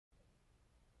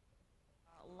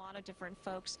lot of different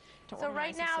folks to So right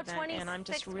organize now, this event, and I'm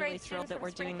just really thrilled that we're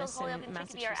doing this in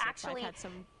Massachusetts. Are actually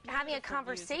having a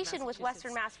conversation with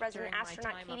Western Mass resident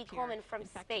astronaut Cady Coleman from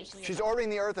space. She's orbiting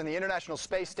the Earth and the International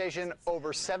Space Station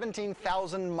over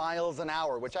 17,000 miles an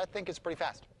hour, which I think is pretty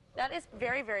fast. That is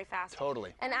very, very fast.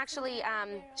 Totally. And actually,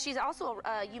 she's also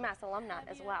a UMass alumna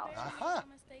as well. Uh-huh.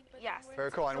 Yes.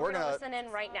 Very cool. And so we're going to listen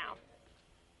in right now.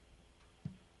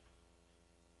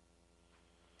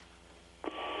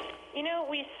 You know,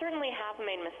 we certainly have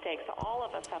made mistakes, all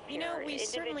of us up here. You know, we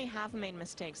certainly have made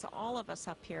mistakes, all of us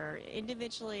up here.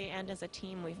 Individually and as a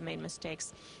team, we've made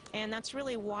mistakes. And that's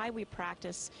really why we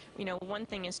practice. You know, one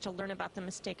thing is to learn about the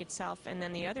mistake itself, and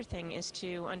then the other thing is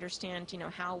to understand, you know,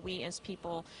 how we as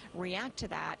people react to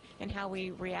that and how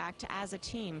we react as a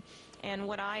team. And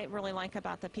what I really like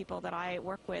about the people that I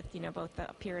work with, you know, both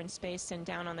up here in space and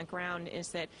down on the ground, is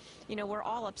that, you know, we're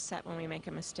all upset when we make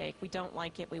a mistake. We don't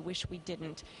like it. We wish we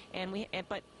didn't.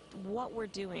 But what we're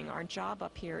doing, our job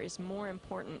up here, is more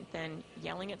important than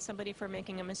yelling at somebody for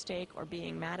making a mistake or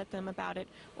being mad at them about it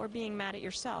or being mad at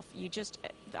yourself.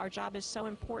 Our job is so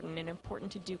important and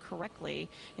important to do correctly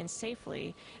and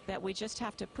safely that we just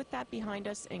have to put that behind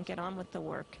us and get on with the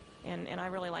work. And I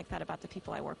really like that about the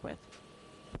people I work with.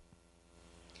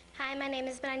 Hi, my name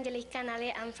is Brangelica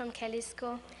Canale. I'm from Kelly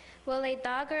School. Will a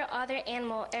dog or other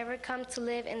animal ever come to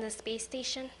live in the space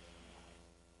station?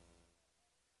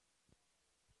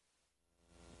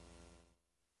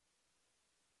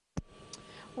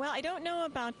 Well, I don't know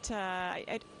about,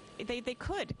 they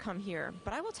could come here,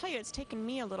 but I will tell you it's taken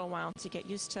me a little while to get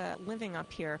used to living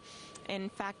up here. In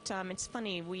fact, it's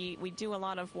funny, we do a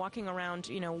lot of walking around,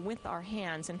 you know, with our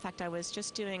hands. In fact, I was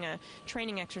just doing a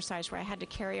training exercise where I had to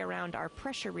carry around our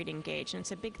pressure reading gauge, and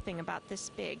it's a big thing about this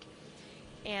big.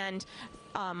 And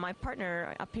my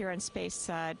partner up here in space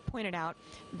pointed out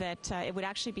that it would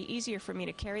actually be easier for me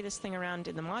to carry this thing around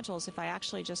in the modules if I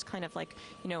actually just kind of like,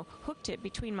 you know, hooked it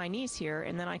between my knees here,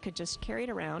 and then I could just carry it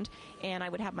around, and I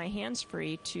would have my hands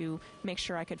free to make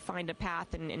sure I could find a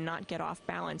path and not get off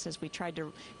balance as we tried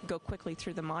to go quickly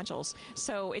through the modules.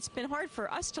 So it's been hard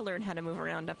for us to learn how to move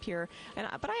around up here,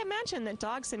 but I imagine that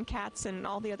dogs and cats and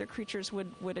all the other creatures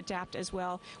would adapt as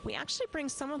well. We actually bring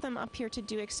some of them up here to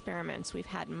do experiments. We've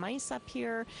had mice up here.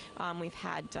 We've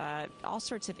had all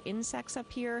sorts of insects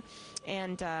up here,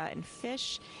 and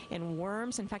fish and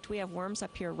worms. In fact, we have worms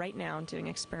up here right now doing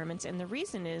experiments, and the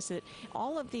reason is that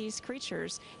all of these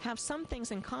creatures have some things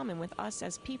in common with us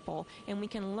as people, and we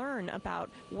can learn about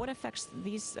what affects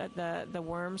these the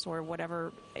worms or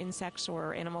whatever insects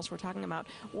or animals we're talking about,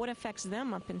 what affects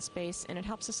them up in space, and it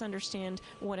helps us understand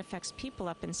what affects people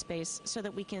up in space, so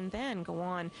that we can then go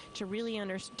on to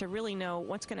really know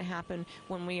what's going to happen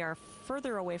when we are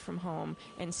further away from home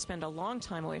and spend a long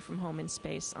time away from home in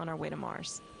space on our way to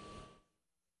Mars.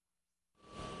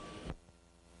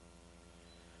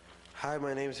 Hi,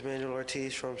 my name is Emmanuel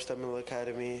Ortiz from STEM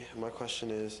Academy. My question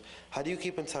is, how do you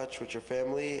keep in touch with your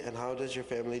family, and how does your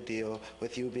family deal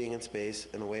with you being in space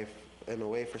and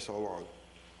away for so long?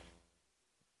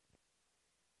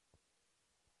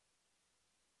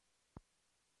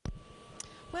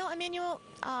 Well, Emmanuel,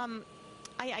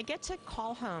 I get to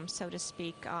call home, so to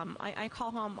speak. I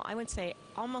call home, I would say,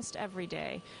 almost every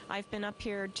day. I've been up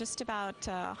here just about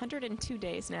 102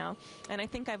 days now, and I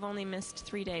think I've only missed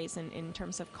 3 days in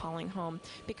terms of calling home,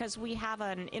 because we have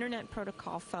an internet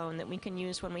protocol phone that we can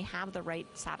use when we have the right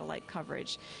satellite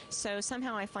coverage. So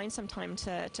somehow I find some time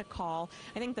to call.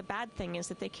 I think the bad thing is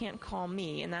that they can't call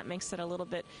me, and that makes it a little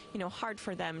bit, you know, hard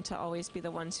for them to always be the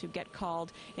ones who get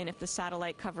called, and if the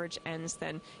satellite coverage ends,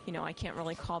 then, you know, I can't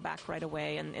really call back right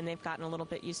away, and they've gotten a little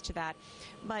bit used to that.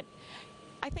 But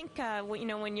I think, you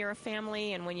know, when you're a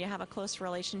family and when you have a close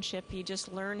relationship, you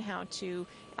just learn how to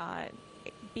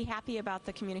be happy about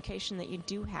the communication that you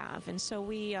do have. And so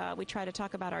we try to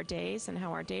talk about our days and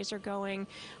how our days are going.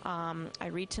 I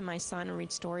read to my son and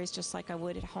read stories just like I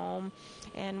would at home.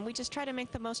 And we just try to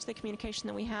make the most of the communication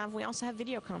that we have. We also have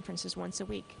video conferences once a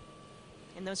week,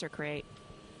 and those are great.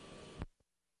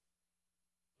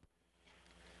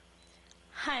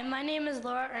 Hi, my name is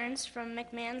Laura Ernst from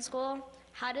McMahon School.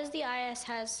 How does the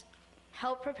ISS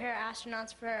help prepare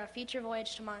astronauts for a future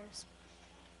voyage to Mars?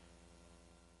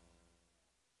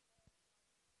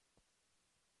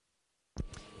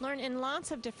 Learn in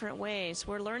lots of different ways.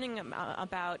 We're learning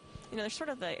about, you know, there's sort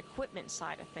of the equipment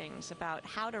side of things, about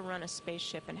how to run a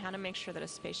spaceship and how to make sure that a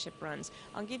spaceship runs.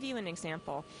 I'll give you an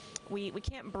example. We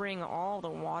can't bring all the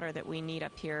water that we need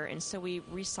up here, and so we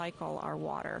recycle our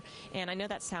water. And I know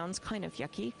that sounds kind of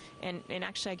yucky, and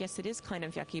actually I guess it is kind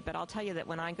of yucky, but I'll tell you that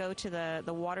when I go to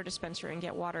the water dispenser and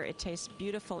get water, it tastes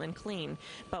beautiful and clean.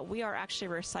 But we are actually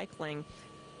recycling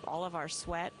all of our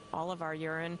sweat, all of our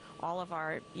urine, all of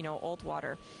our, old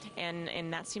water.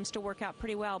 And that seems to work out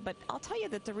pretty well. But I'll tell you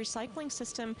that the recycling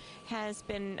system has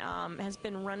been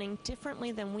running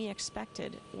differently than we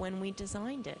expected when we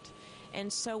designed it.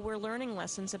 And so we're learning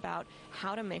lessons about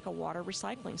how to make a water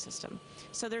recycling system.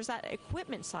 So there's that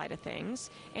equipment side of things,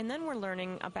 and then we're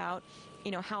learning about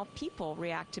how people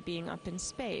react to being up in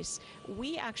space.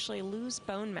 We actually lose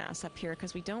bone mass up here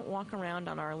because we don't walk around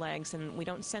on our legs, and we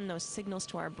don't send those signals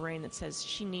to our brain that says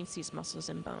she needs these muscles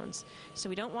and bones. So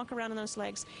we don't walk around on those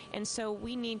legs, and so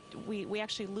we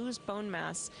actually lose bone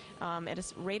mass at a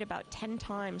rate about 10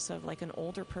 times of like an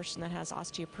older person that has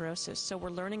osteoporosis. So we're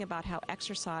learning about how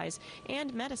exercise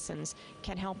and medicines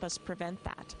can help us prevent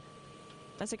that.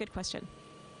 That's a good question.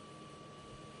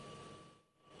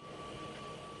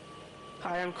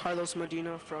 Hi, I'm Carlos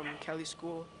Medina from Kelly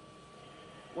School.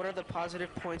 What are the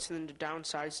positive points and the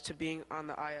downsides to being on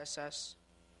the ISS?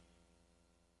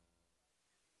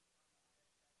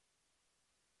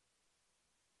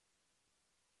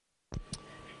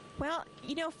 Well,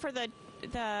 for the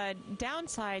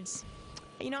downsides,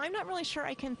 I'm not really sure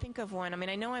I can think of one. I mean,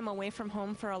 I know I'm away from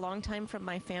home for a long time from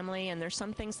my family, and there's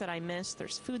some things that I miss.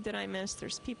 There's food that I miss.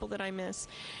 There's people that I miss.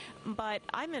 But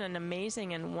I'm in an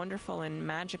amazing and wonderful and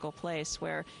magical place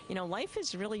where, life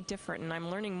is really different, and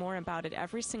I'm learning more about it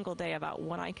every single day about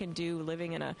what I can do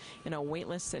living in a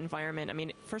weightless environment. I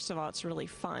mean, first of all, it's really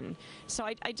fun. So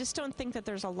I just don't think that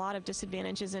there's a lot of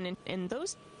disadvantages, and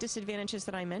those disadvantages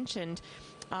that I mentioned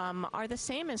are the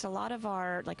same as a lot of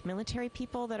our military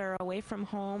people that are away from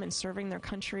home and serving their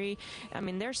country. I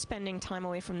mean, they're spending time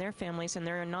away from their families, and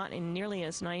they're not in nearly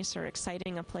as nice or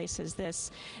exciting a place as this,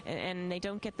 and they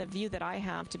don't get the view that I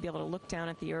have to be able to look down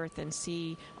at the earth and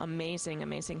see amazing,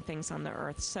 amazing things on the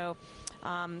earth. So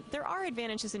there are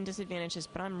advantages and disadvantages,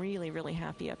 but I'm really, really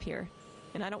happy up here,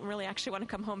 and I don't really actually want to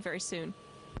come home very soon.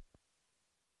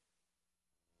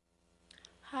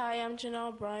 Hi, I'm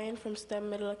Janelle Bryan from STEM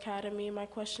Middle Academy. My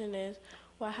question is,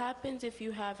 what happens if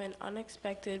you have an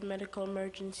unexpected medical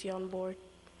emergency on board?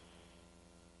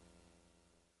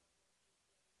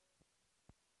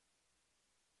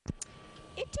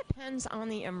 It depends on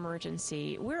the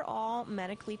emergency. We're all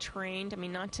medically trained,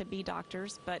 not to be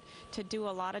doctors, but to do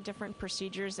a lot of different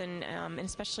procedures, and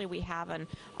especially we have an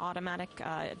automatic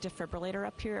defibrillator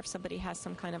up here if somebody has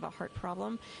some kind of a heart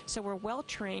problem. So we're well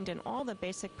trained in all the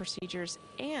basic procedures,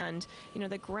 and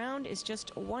the ground is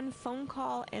just one phone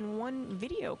call and one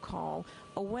video call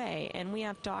away, and we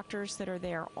have doctors that are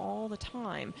there all the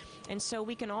time, and so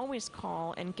we can always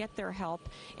call and get their help.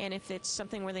 And if it's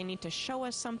something where they need to show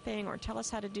us something or tell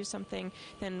us how to do something,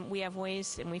 then we have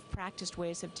ways, and we've practiced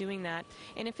ways of doing that.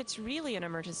 And if it's really an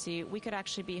emergency, we could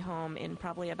actually be home in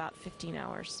probably about 15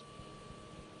 hours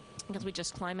because we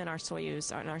just climb in our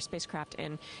Soyuz, in our spacecraft,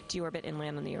 and deorbit and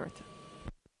land on the Earth.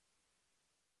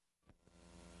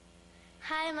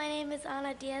 Hi, my name is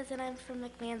Ana Diaz, and I'm from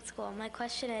McMahon School. My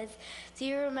question is, do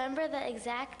you remember the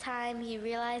exact time you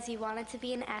realized you wanted to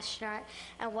be an astronaut,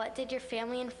 and what did your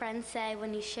family and friends say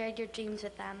when you shared your dreams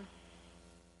with them?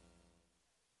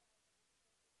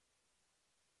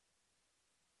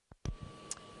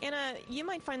 Anna, you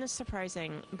might find this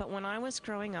surprising, but when I was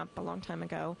growing up a long time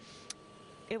ago,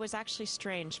 it was actually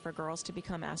strange for girls to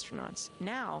become astronauts.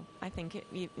 Now, I think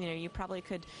you probably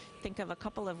could think of a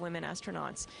couple of women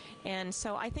astronauts, and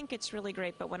so I think it's really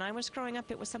great. But when I was growing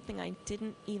up, it was something I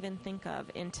didn't even think of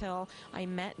until I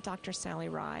met Dr. Sally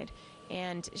Ride.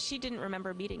 And she didn't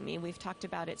remember meeting me. We've talked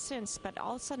about it since. But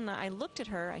all of a sudden, I looked at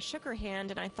her, I shook her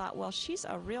hand, and I thought, well, she's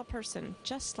a real person,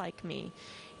 just like me.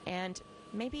 And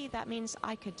maybe that means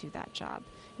I could do that job.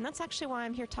 And that's actually why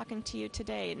I'm here talking to you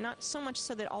today. Not so much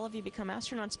so that all of you become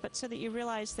astronauts, but so that you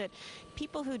realize that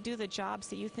people who do the jobs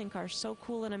that you think are so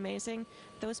cool and amazing,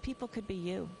 those people could be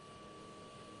you.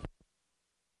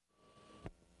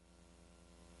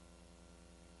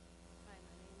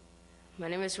 My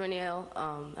name is Reniel.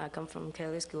 I come from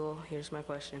Kelly School. Here's my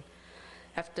question.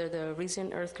 After the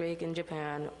recent earthquake in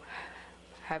Japan,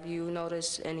 have you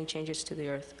noticed any changes to the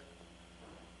Earth?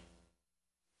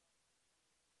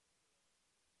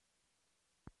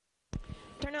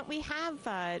 Darnell, we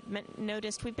have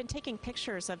noticed, we've been taking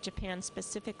pictures of Japan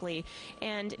specifically,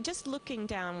 and just looking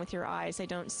down with your eyes, I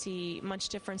don't see much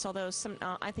difference, although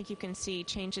I think you can see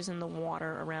changes in the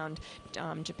water around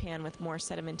Japan with more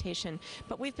sedimentation.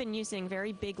 But we've been using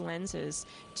very big lenses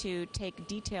to take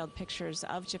detailed pictures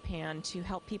of Japan to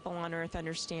help people on Earth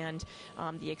understand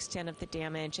the extent of the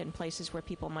damage and places where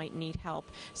people might need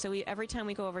help. So every time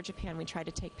we go over Japan, we try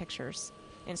to take pictures,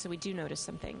 and so we do notice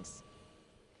some things.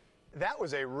 That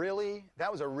was a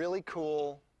really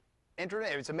cool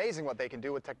internet. It's amazing what they can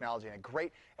do with technology, and a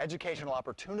great educational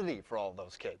opportunity for all of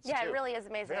those kids. Yeah, too. it really is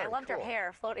amazing. Very I loved cool. your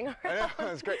hair floating around. I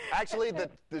know, it's great. Actually, the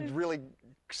really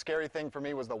scary thing for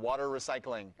me was the water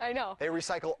recycling. I know. They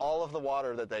recycle all of the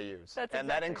water that they use. That's and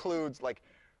that includes, like,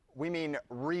 we mean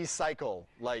recycle,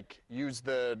 like reuse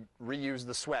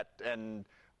the sweat and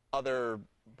other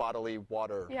bodily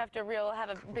water. You have to have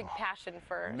a big passion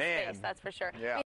for space, that's for sure. Yeah.